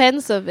take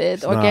offense of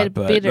it or get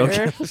bitter.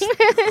 Okay.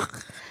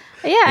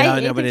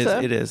 I but think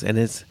so. it is. And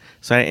it's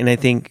so, and I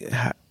think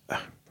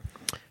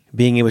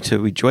being able to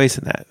rejoice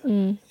in that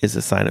is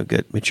a sign of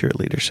good, mature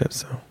leadership.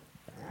 So,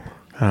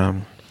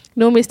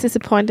 Nomi is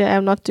disappointed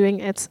I'm not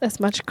doing as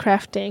much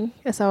crafting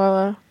as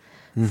our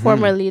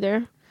former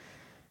leader.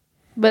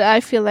 But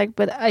I feel like,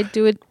 I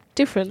do it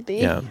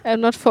differently. Yeah.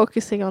 I'm not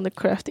focusing on the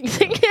crafting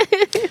thing.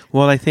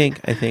 Well, I think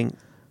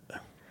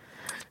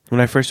when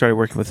I first started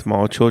working with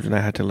small children,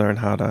 I had to learn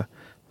how to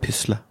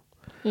pyssla.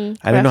 I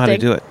didn't know how to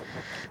do it,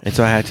 and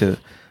so I had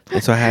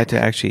to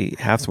actually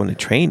have someone to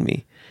train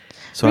me.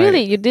 So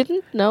really, you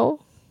didn't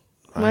know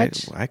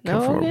much? I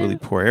come from really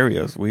poor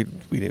areas. We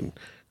didn't.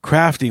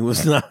 Crafting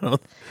was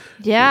not.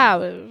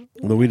 Yeah.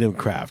 No, we didn't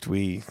craft.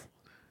 We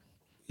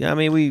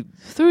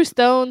threw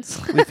stones.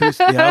 We threw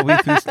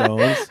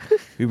stones.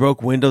 We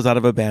broke windows out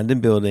of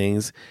abandoned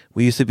buildings.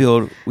 We used to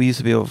build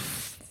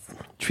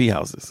tree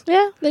houses.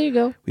 Yeah, there you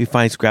go. We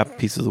find scrap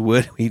pieces of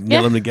wood. We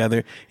nail them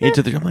together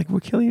into the. I'm like, we're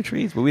killing your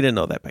trees, but we didn't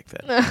know that back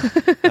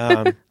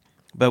then.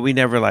 But we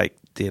never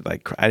did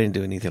I didn't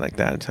do anything like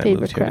that until I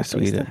moved here to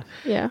Sweden. Stuff.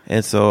 Yeah.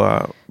 And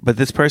so, but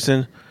this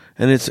person,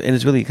 and it's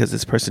really because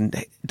this person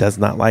does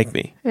not like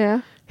me.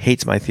 Yeah.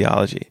 Hates my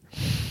theology.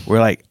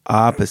 We're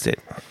opposite.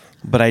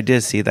 But I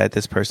did see that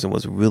this person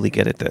was really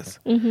good at this.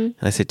 Mm-hmm. And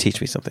I said,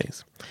 teach me some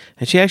things.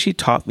 And she actually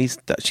taught me.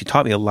 She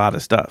taught me a lot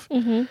of stuff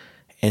and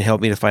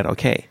helped me to find,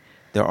 okay,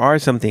 there are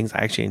some things I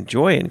actually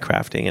enjoy in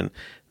crafting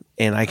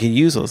and I can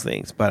use those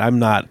things, but I'm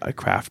not a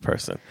craft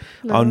person.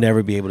 No. I'll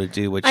never be able to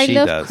do what she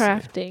does. I love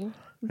crafting,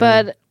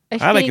 but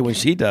I like it when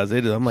she does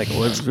it. I'm like,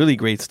 well, it's really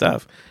great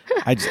stuff.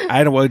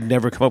 I would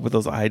never come up with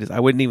those ideas.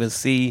 I wouldn't even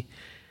see.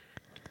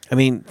 I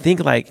mean, think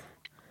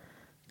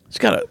she's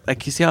got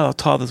you see how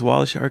tall this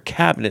wall is? Her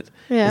cabinet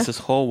is this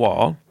whole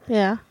wall.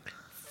 Yeah.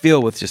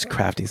 Filled with just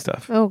crafting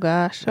stuff. Oh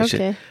gosh.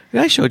 Okay.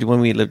 I showed you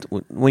when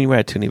you were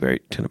at Tuna Bay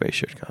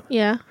Church.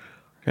 Yeah.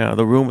 Yeah,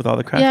 the room with all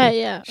the crafting. Yeah,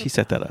 yeah. She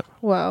set that up.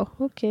 Wow.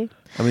 Okay.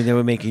 I mean, they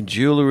were making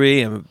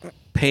jewelry and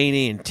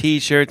painting and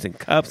T-shirts and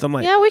cups. I'm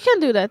like, yeah, we can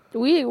do that.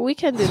 We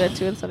can do that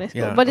too in Sunday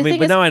school. Yeah. But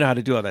now I know how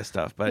to do all that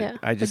stuff. But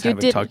I just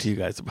haven't talked to you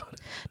guys about it.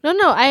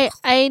 No.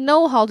 I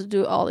know how to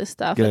do all this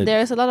stuff. Good. And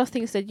there's a lot of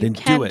things that you then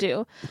can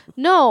do.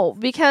 No,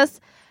 because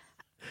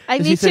I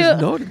need to. She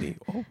says no to me.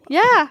 Oh, wow.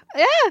 Yeah.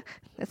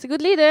 That's a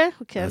good leader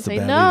who can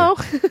say no.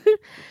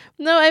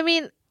 No, I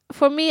mean,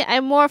 for me,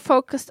 I'm more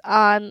focused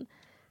on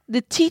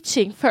the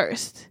teaching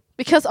first.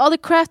 Because all the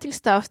crafting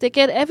stuff, they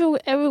get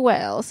everywhere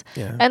else.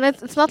 Yeah. And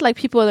it's not like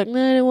people are like,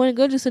 no, I don't want to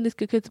go to Sunday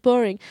school because it's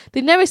boring. They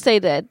never say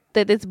that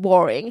it's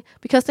boring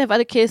because they have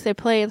other kids, they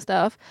play and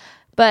stuff.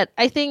 But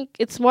I think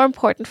it's more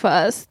important for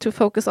us to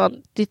focus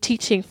on the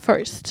teaching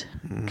first.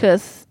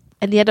 Because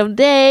at the end of the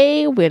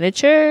day, we're in a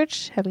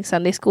church, having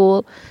Sunday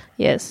school.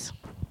 Yes.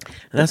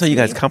 And that's how you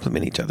guys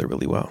complement each other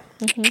really well.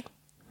 Mm-hmm.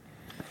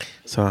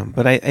 So,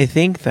 but I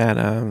think that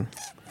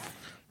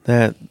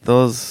that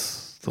those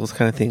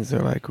kind of things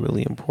are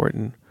really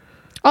important.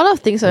 All of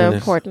things are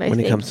important, when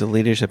it comes to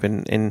leadership.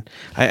 And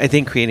I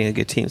think creating a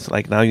good team. So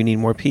now you need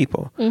more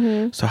people.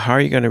 Mm-hmm. So how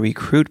are you going to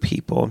recruit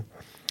people,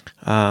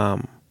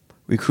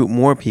 recruit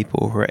more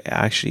people who are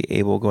actually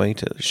going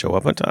to show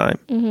up on time?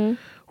 Mm-hmm.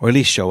 Or at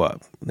least show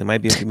up. They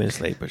might be a few minutes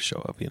late, but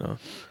show up, Because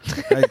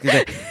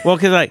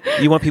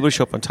you want people to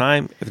show up on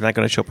time. If they're not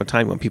going to show up on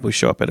time, you want people to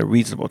show up at a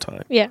reasonable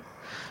time. Yeah.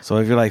 So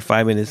if you're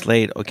 5 minutes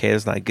late, okay,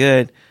 that's not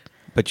good.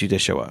 But you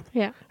just show up.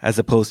 Yeah. As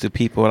opposed to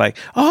people are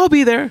I'll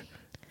be there,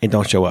 and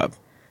don't show up.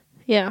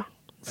 Yeah.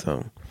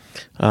 So,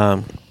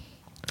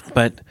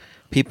 but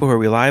people who are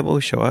reliable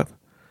show up.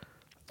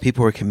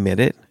 People who are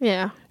committed.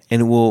 Yeah.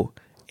 And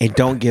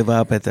don't give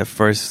up at the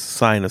first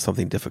sign of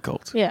something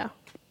difficult. Yeah.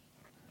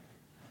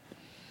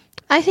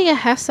 I think I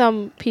have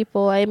some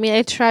people. I mean,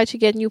 I try to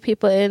get new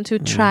people in to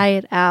try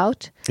it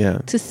out. Yeah.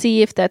 To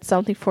see if that's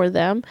something for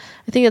them.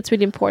 I think that's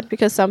really important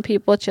because some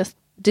people just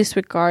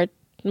disregard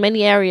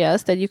many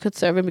areas that you could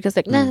serve in because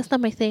nah, that's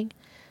not my thing.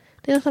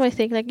 That's not my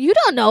thing. You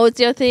don't know it's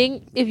your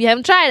thing if you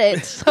haven't tried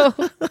it. So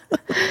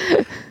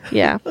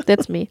yeah,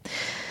 that's me.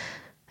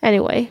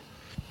 Anyway,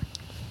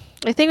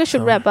 I think we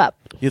should wrap up.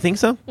 You think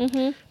so?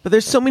 Mm-hmm. But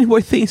there's so many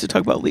more things to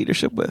talk about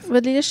leadership with.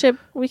 But leadership,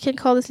 we can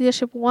call this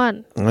leadership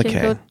 1. Okay. We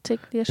can go take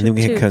leadership 2, and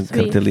then we can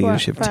 3, come to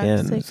leadership 4, 5,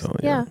 10. 6. So,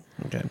 yeah.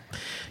 Okay.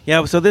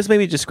 Yeah, so this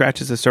maybe just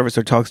scratches the surface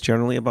or talks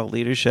generally about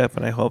leadership,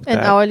 and I hope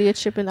that our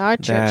leadership in our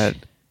church.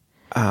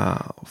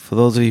 For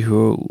those of you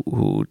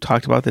who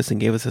talked about this and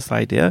gave us this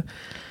idea,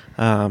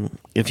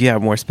 If you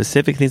have more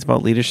specific things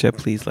about leadership,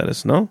 please let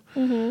us know.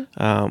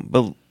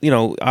 But,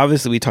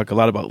 obviously we talk a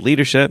lot about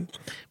leadership.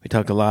 We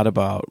talk a lot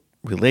about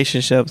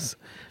relationships.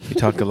 We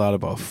talk a lot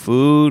about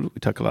food. We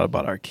talk a lot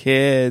about our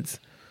kids.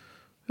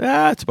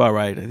 That's about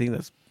right. I think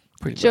that's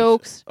pretty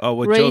jokes. Much. Oh,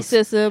 what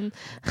racism.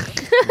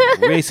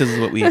 Racism is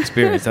what we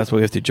experience. That's why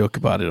we have to joke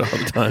about it all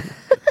the time.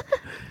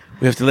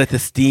 We have to let the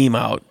steam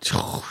out.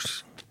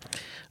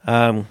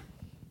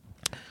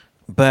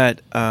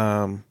 But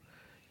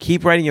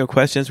keep writing your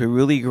questions. We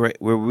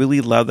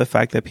really love the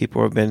fact that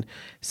people have been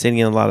sending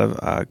in a lot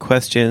of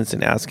questions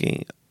and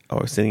asking a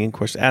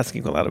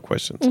lot of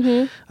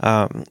questions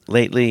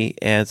lately.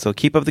 And so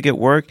keep up the good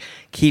work.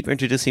 Keep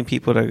introducing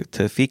people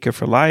to Fika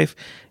for Life.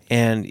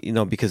 And,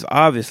 because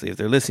obviously if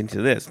they're listening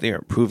to this, they are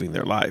improving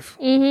their life.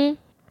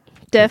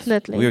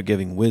 Definitely. We are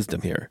giving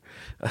wisdom here.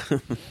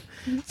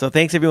 So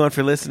thanks everyone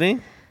for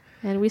listening.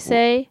 And we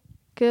say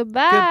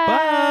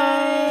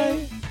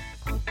goodbye.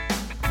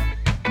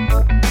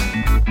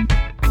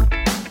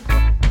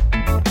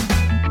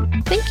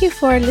 Thank you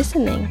for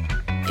listening.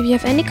 If you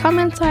have any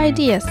comments or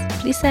ideas,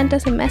 please send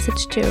us a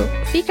message to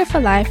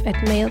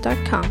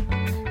fikaforlife@mail.com.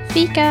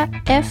 Fika,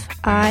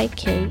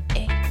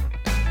 F-I-K-A.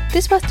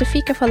 This was the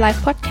Fika for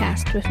Life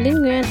podcast with Lin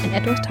Nguyen and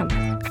Edward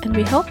Thomas, and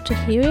we hope to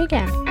hear you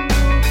again.